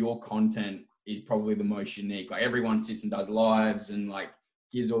say like your content is probably the most unique. Like everyone sits and does lives and like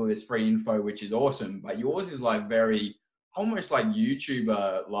gives all of this free info, which is awesome. But yours is like very almost like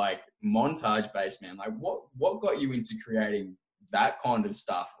YouTuber, like montage based, man. Like what got you into creating that kind of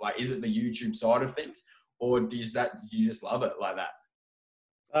stuff? Like, is it the YouTube side of things or do you just love it like that?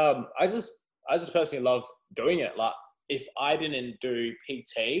 I just personally love doing it. Like if I didn't do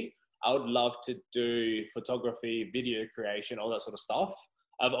PT, I would love to do photography, video creation, all that sort of stuff.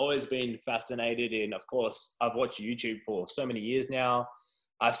 I've always been fascinated in, of course, I've watched YouTube for so many years now.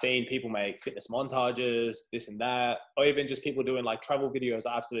 I've seen people make fitness montages, this and that, or even just people doing like travel videos.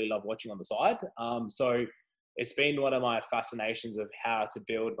 I absolutely love watching on the side. So it's been one of my fascinations of how to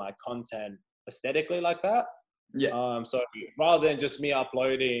build my content aesthetically like that. Yeah. So rather than just me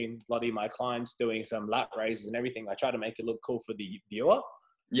uploading bloody my clients doing some lat raises and everything, I try to make it look cool for the viewer.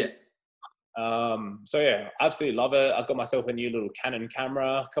 Yeah. So yeah, absolutely love it. I've got myself a new little Canon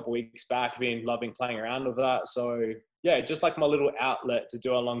camera a couple of weeks back. I've been loving playing around with that. So yeah, just like my little outlet to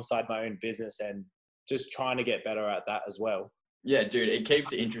do alongside my own business and just trying to get better at that as well. Yeah, dude, it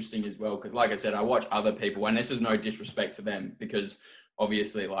keeps it interesting as well. Cause like I said, I watch other people and this is no disrespect to them because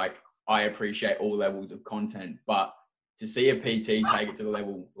obviously like I appreciate all levels of content, but to see a PT take it to the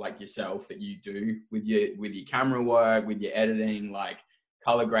level like yourself that you do with your camera work, with your editing, like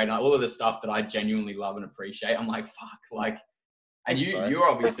color grading, all of the stuff that I genuinely love and appreciate. I'm like, fuck, like, and you're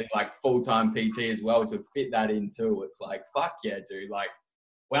obviously like full-time PT as well to fit that in too. It's like, fuck yeah, dude. Like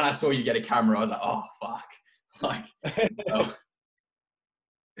when I saw you get a camera, I was like, oh, fuck. Like,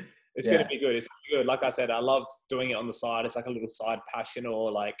 It's going to be good. It's going to be good. Like I said, I love doing it on the side. It's like a little side passion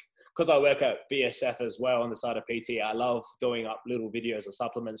or like, because I work at BSF as well on the side of PT, I love doing up little videos or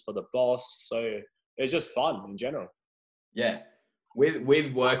supplements for the boss. So it's just fun in general. Yeah.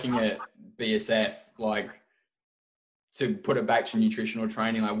 With working at BSF, like to put it back to nutritional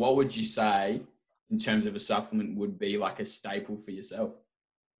training, like what would you say in terms of a supplement would be like a staple for yourself?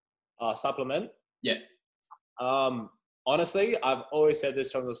 Supplement? Yeah. Honestly, I've always said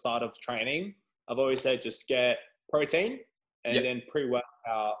this from the start of training. I've always said just get protein and then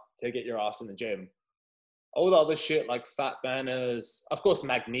pre-workout to get your ass in the gym. All the other shit like fat burners, of course,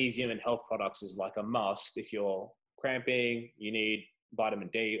 magnesium and health products is like a must. If you're cramping, you need vitamin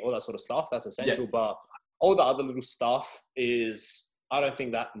D, all that sort of stuff. That's essential. But all the other little stuff is, I don't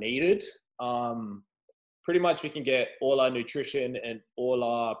think that needed. Pretty much we can get all our nutrition and all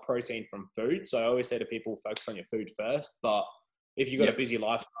our protein from food. So I always say to people, focus on your food first. But if you've got a busy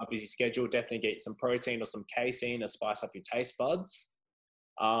life, a busy schedule, definitely get some protein or some casein to spice up your taste buds.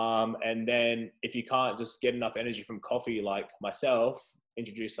 And then if you can't just get enough energy from coffee like myself,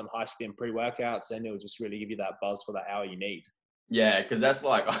 introduce some high stim pre-workouts, and it'll just really give you that buzz for that hour you need. Yeah, because that's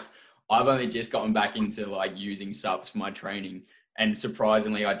like, I've only just gotten back into like using subs for my training. And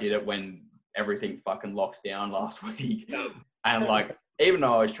surprisingly, I did it when everything fucking locked down last week. And like, even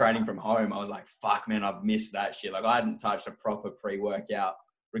though I was training from home, I was like, fuck, man, I've missed that shit. Like, I hadn't touched a proper pre-workout,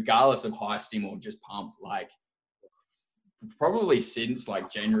 regardless of high stim or just pump, like probably since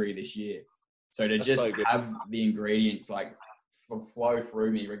like January this year. So to just have the ingredients like flow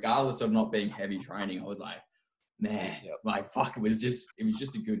through me, regardless of not being heavy training, I was like, man, like, fuck, it was just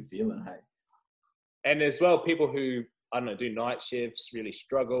a good feeling, hey. And as well, people who, I don't know, do night shifts really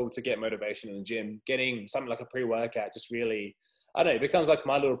struggle to get motivation in the gym. Getting something like a pre-workout just really, I don't know, it becomes like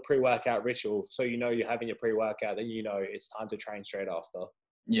my little pre-workout ritual. So you know you're having your pre-workout, then you know it's time to train straight after.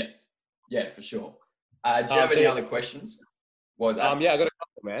 Yeah, for sure. Do you have any other questions? What was that? Yeah, I got a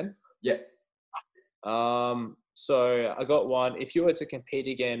couple, man. Yeah. So I got one. If you were to compete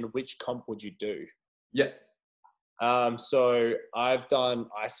again, which comp would you do? Yeah. So I've done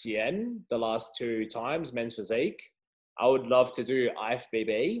ICN the last 2 times, men's physique. I would love to do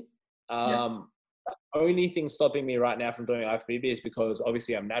IFBB. Only thing stopping me right now from doing IFBB is because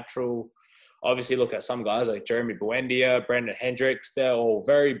obviously I'm natural. Obviously look at some guys like Jeremy Buendia, Brendan Hendricks. They're all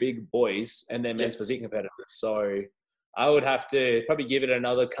very big boys and they're men's physique competitors. So I would have to probably give it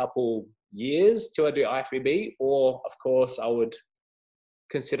another couple years till I do IFBB, or of course I would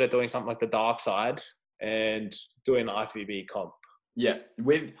consider doing something like the dark side and doing the IFBB comp. Yeah.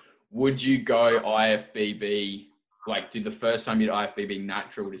 Would you go IFBB, like do the first time you did IFBB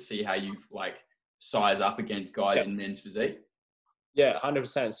natural to see how you like size up against guys in men's physique? Yeah,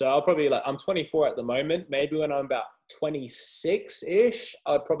 100%. So I'll probably I'm 24 at the moment. Maybe when I'm about 26-ish,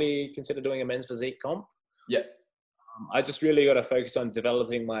 I'd probably consider doing a men's physique comp. Yeah. I just really got to focus on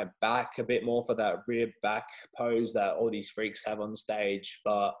developing my back a bit more for that rear back pose that all these freaks have on stage.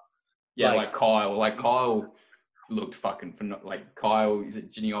 But yeah, like Kyle looked fucking like Kyle, is it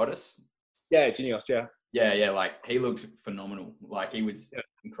Giniotis? Yeah, Genios, yeah. Yeah, like he looked phenomenal. Like he was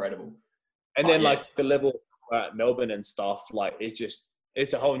incredible. And then like the level at Melbourne and stuff, like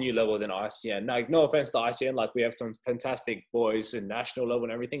it's a whole new level than ICN. Like no offense to ICN, like we have some fantastic boys in national level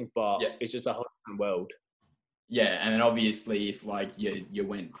and everything, but it's just a whole different world. Yeah, and then obviously if like you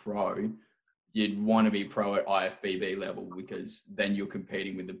went pro, you'd want to be pro at IFBB level because then you're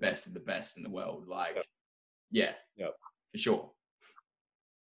competing with the best of the best in the world. Like, for sure.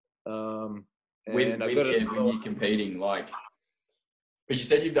 When you're competing, like, because you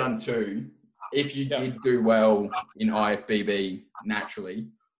said you've done 2. If you did do well in IFBB naturally,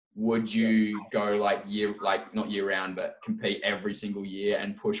 would you go like not year round, but compete every single year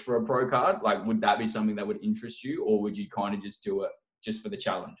and push for a pro card? Like, would that be something that would interest you, or would you kind of just do it just for the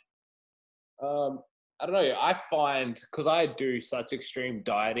challenge? I don't know. I find, because I do such extreme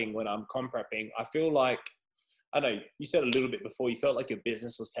dieting when I'm comp prepping, I feel like, I don't know, you said a little bit before, you felt like your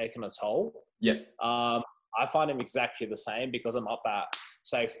business was taking a toll. Yeah. I find them exactly the same because I'm up at,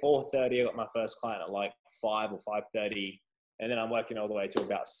 say, 4:30. I got my first client at like 5 or 5:30. And then I'm working all the way to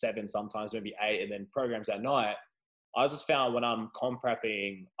about 7, sometimes maybe 8, and then programs at night. I just found when I'm comp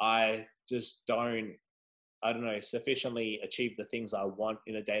prepping, I just don't sufficiently achieve the things I want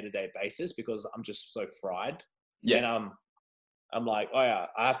in a day-to-day basis because I'm just so fried. Yeah. And I'm like, oh yeah,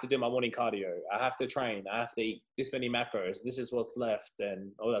 I have to do my morning cardio. I have to train. I have to eat this many macros. This is what's left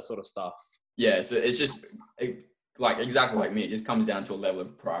and all that sort of stuff. Yeah. So it's just like exactly like me. It just comes down to a level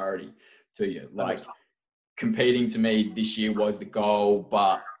of priority to you. Like competing to me this year was the goal,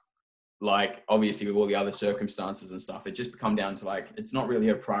 but like obviously with all the other circumstances and stuff, it just come down to like, it's not really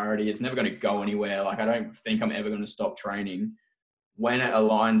a priority. It's never going to go anywhere. Like, I don't think I'm ever going to stop training. When it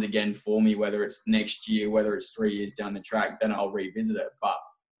aligns again for me, whether it's next year, whether it's 3 years down the track, then I'll revisit it. But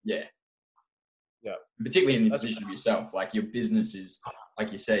yeah. Particularly in the position of yourself, like your business is,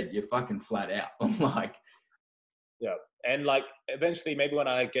 like you said, you're fucking flat out. Like, and like eventually maybe when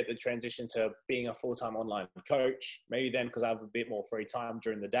I get the transition to being a full-time online coach, maybe then because I have a bit more free time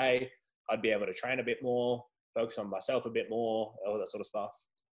during the day, I'd be able to train a bit more, focus on myself a bit more, all that sort of stuff.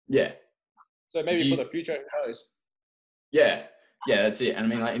 Yeah. So maybe for the future, who knows? Yeah, that's it. And I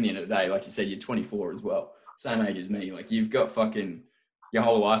mean, like in the end of the day, like you said, you're 24 as well, same age as me. Like you've got fucking your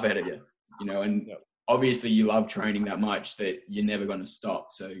whole life ahead of you, you know, and obviously you love training that much that you're never going to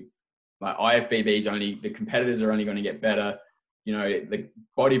stop. So like IFBB the competitors are only going to get better. You know, the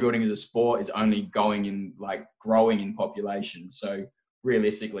bodybuilding as a sport is only growing in population. So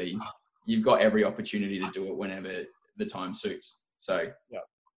realistically, you've got every opportunity to do it whenever the time suits. So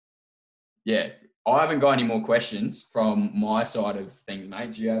I haven't got any more questions from my side of things,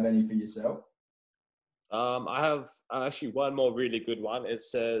 mate. Do you have any for yourself? I have actually one more really good one. It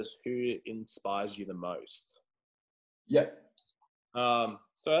says, who inspires you the most? Yeah. So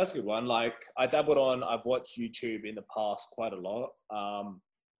that's a good one. Like I've watched YouTube in the past quite a lot.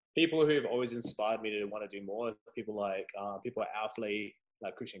 People who've always inspired me to want to do more, people at Alphalete,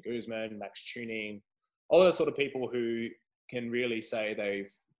 like Christian Guzman, Max Tuning, all those sort of people who can really say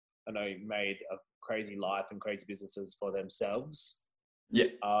they've, made a crazy life and crazy businesses for themselves. Yeah.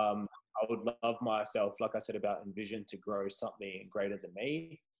 I would love myself, like I said about Envysion, to grow something greater than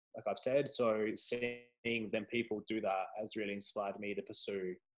me, like I've said. So seeing them people do that has really inspired me to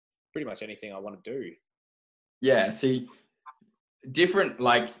pursue pretty much anything I want to do. Yeah. See, different,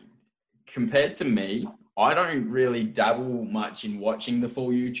 like compared to me, I don't really dabble much in watching the full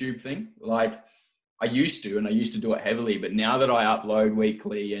YouTube thing. Like I used to, and I used to do it heavily, but now that I upload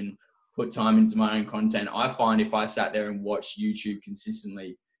weekly and put time into my own content, I find if I sat there and watched YouTube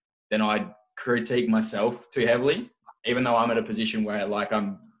consistently, then I'd critique myself too heavily, even though I'm at a position where like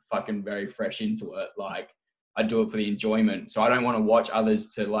I'm fucking very fresh into it. Like I do it for the enjoyment. So I don't want to watch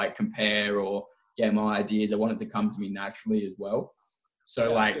others to like compare or get my ideas. I want it to come to me naturally as well. So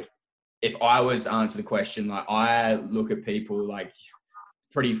Yeah, like, if I was to answer the question, like I look at people like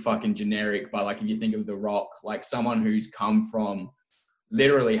pretty fucking generic, but like if you think of The Rock, like someone who's come from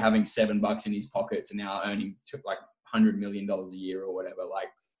literally having $7 in his pocket to now earning like $100 million a year or whatever, like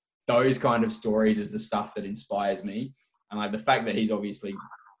those kind of stories is the stuff that inspires me. And like the fact that he's obviously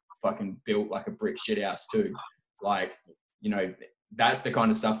fucking built like a brick shit house too, like, that's the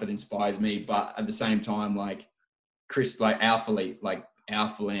kind of stuff that inspires me. But at the same time, like Alphalete, like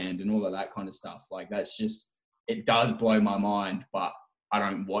Alphaland and all of that kind of stuff, like that's just, it does blow my mind, but I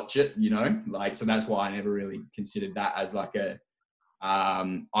don't watch it, like, so that's why I never really considered that as like a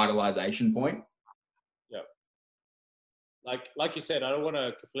idolization point. Yeah. Like you said, I don't want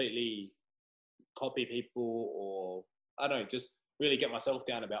to completely copy people, or I don't know, just really get myself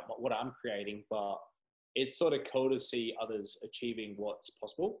down about what I'm creating, but it's sort of cool to see others achieving what's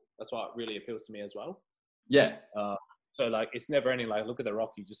possible. That's why it really appeals to me as well. Yeah. So like, it's never ending. Like, look at The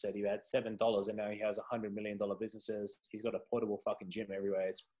Rock. You just said he had $7 and now he has $100 million businesses. He's got a portable fucking gym everywhere.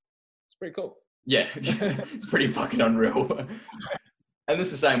 It's pretty cool. Yeah. It's pretty fucking unreal. And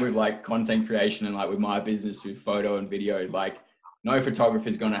it's the same with like content creation and like with my business with photo and video, like no photographer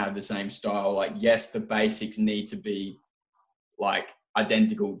is going to have the same style. Like, yes, the basics need to be like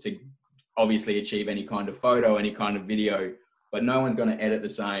identical to obviously achieve any kind of photo, any kind of video, but no one's going to edit the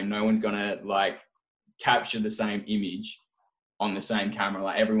same. No one's going to like capture the same image on the same camera.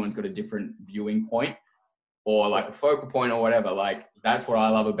 Like everyone's got a different viewing point or like a focal point or whatever. Like that's what I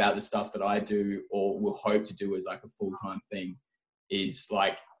love about the stuff that I do or will hope to do as like a full-time thing, is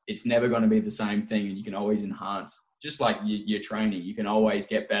like it's never going to be the same thing, and you can always enhance, just like your training. You can always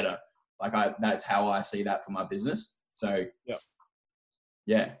get better. Like that's how I see that for my business. So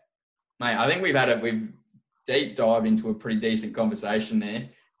yeah, mate, I think we've deep dived into a pretty decent conversation there.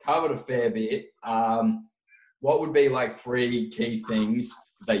 Covered a fair bit. What would be like 3 key things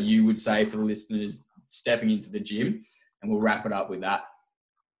that you would say for the listeners stepping into the gym? And we'll wrap it up with that.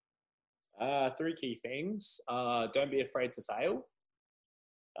 3 key things. Don't be afraid to fail.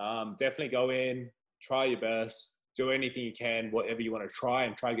 Definitely go in, try your best, do anything you can, whatever you want to try,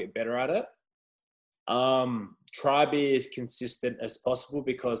 and try to get better at it. Try be as consistent as possible,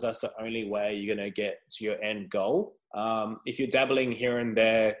 because that's the only way you're going to get to your end goal. If you're dabbling here and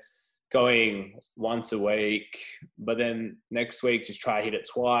there, going once a week, but then next week just try hit it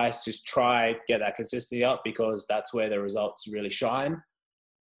twice, just try get that consistency up, because that's where the results really shine.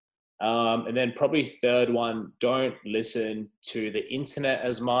 And then probably third one, don't listen to the internet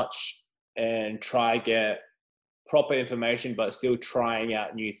as much, and try get proper information, but still trying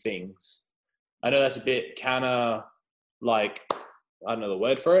out new things. I know that's a bit counter, like, I don't know the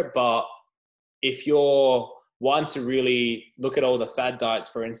word for it, but if you're one to really look at all the fad diets,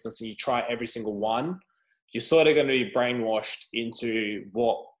 for instance, and you try every single one, you're sort of going to be brainwashed into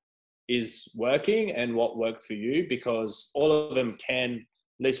what is working and what worked for you, because all of them can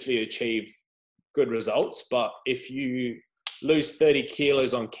literally achieve good results. But if you lose 30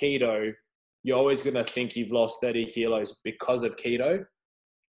 kilos on keto, you're always going to think you've lost 30 kilos because of keto.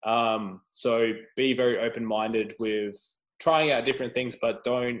 So be very open-minded with trying out different things, but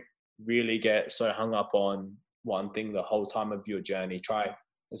don't really get so hung up on one thing the whole time of your journey. Try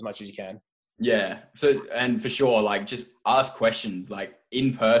as much as you can. Yeah. So, and for sure, like just ask questions, like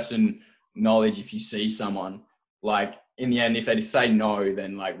in-person knowledge. If you see someone, like in the end, if they say no,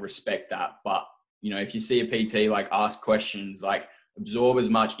 then like respect that. But, if you see a PT, like ask questions, like absorb as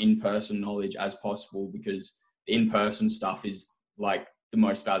much in-person knowledge as possible, because the in-person stuff is like the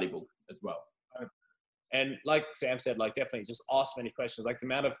most valuable as well. And like Sam said, like definitely just ask many questions. Like the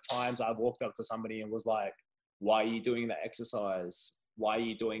amount of times I've walked up to somebody and was like, why are you doing that exercise? Why are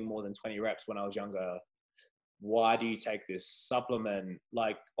you doing more than 20 reps when I was younger? Why do you take this supplement?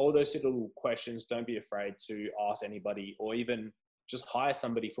 Like all those little questions, don't be afraid to ask anybody, or even just hire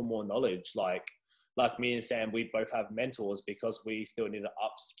somebody for more knowledge. Like me and Sam, we both have mentors because we still need to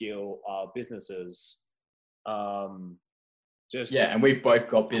upskill our businesses. Yeah, and we've both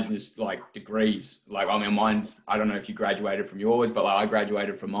got business like degrees. Like, I mean, mine, I don't know if you graduated from yours, but like I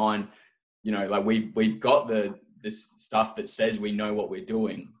graduated from mine. You know, like we've got this stuff that says we know what we're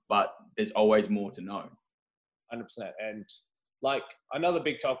doing, but there's always more to know. 100%. And like another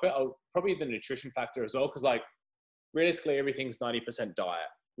big topic, probably the nutrition factor as well, because like realistically everything's 90% diet,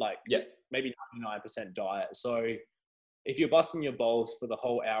 like maybe 99% diet. So if you're busting your balls for the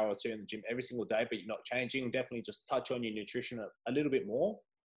whole hour or two in the gym every single day, but you're not changing, definitely just touch on your nutrition a little bit more.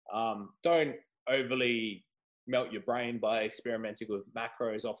 Don't overly melt your brain by experimenting with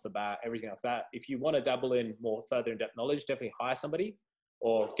macros off the bat, everything like that. If you want to dabble in more further in-depth knowledge, definitely hire somebody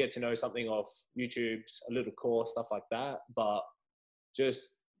or get to know something off YouTube's, a little course, stuff like that. But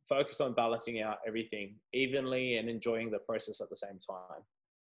just focus on balancing out everything evenly and enjoying the process at the same time.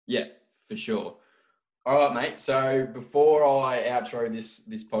 Yeah, for sure. All right, mate. So before I outro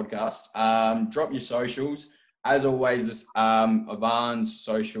this podcast, drop your socials. As always, this Ivan's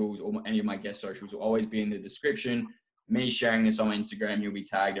socials or any of my guest socials will always be in the description. Me sharing this on Instagram, he'll be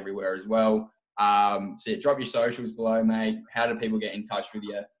tagged everywhere as well. So yeah, drop your socials below, mate. How do people get in touch with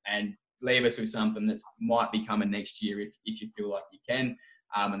you? And leave us with something that might be coming next year if you feel like you can.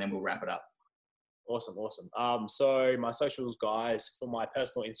 And then we'll wrap it up. Awesome. So my socials, guys, for my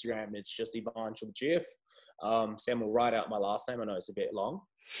personal Instagram, it's just Ivan Tchorbadjiev. Sam will write out my last name. I know it's a bit long.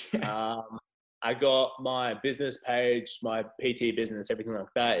 I got my business page, my PT business, everything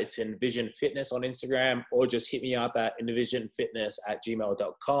like that. It's Envysion Fitness on Instagram, or just hit me up at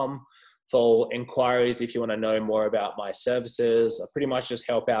envisionfitness@gmail.com for inquiries if you want to know more about my services. I pretty much just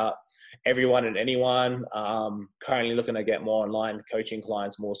help out everyone and anyone. Currently looking to get more online coaching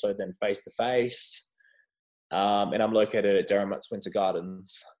clients more so than face-to-face. And I'm located at Durham at Windsor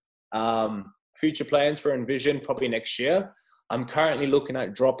Gardens. Future plans for Envysion probably next year. I'm currently looking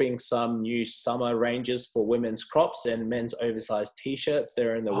at dropping some new summer ranges for women's crops and men's oversized t-shirts.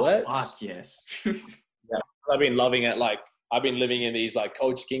 They're in the works. Fuck yes. Yeah, I've been loving it. Like I've been living in these like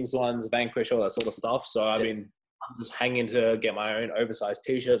Culture Kings ones, Vanquish, all that sort of stuff. So I'm just hanging to get my own oversized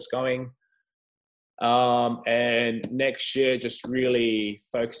t-shirts going. And next year, just really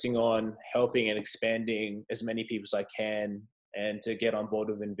focusing on helping and expanding as many people as I can and to get on board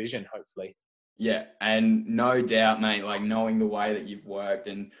with Envysion, hopefully. Yeah, and no doubt, mate, like knowing the way that you've worked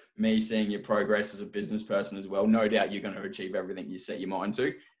and me seeing your progress as a business person as well, no doubt you're going to achieve everything you set your mind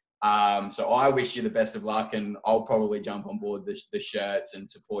to. So I wish you the best of luck, and I'll probably jump on board the shirts and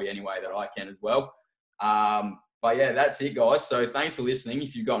support you any way that I can as well. But yeah, that's it, guys. So thanks for listening.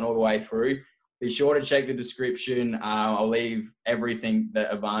 If you've gotten all the way through, be sure to check the description. I'll leave everything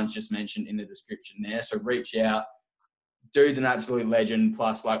that Ivan's just mentioned in the description there. So reach out. Dude's an absolute legend,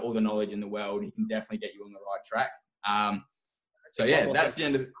 plus like all the knowledge in the world. He can definitely get you on the right track. So yeah, that's the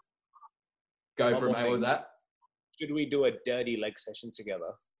end of it. Go for it, mate. What was that? Should we do a dirty leg session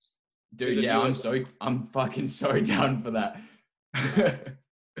together? Dude, yeah, I'm fucking so down for that. I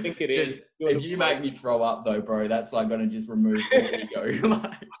think it is. If you make me throw up though, bro, that's like gonna just remove the ego.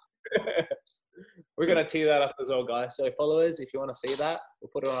 Like. We're gonna tee that up as well, guys. So followers, if you want to see that,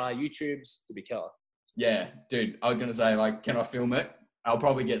 we'll put it on our YouTubes to be killer. Yeah, dude, I was going to say, like, can I film it? I'll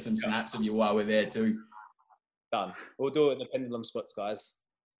probably get some snaps of you while we're there too. Done. We'll do it in the pendulum splits, guys.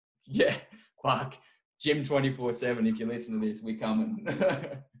 Yeah, fuck. Gym 24/7, if you listen to this, we're coming.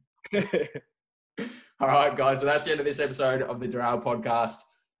 All right, guys, so that's the end of this episode of the Doral podcast.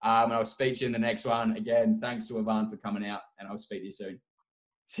 And I'll speak to you in the next one. Again, thanks to Ivan for coming out, and I'll speak to you soon.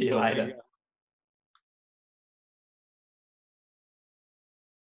 See you later.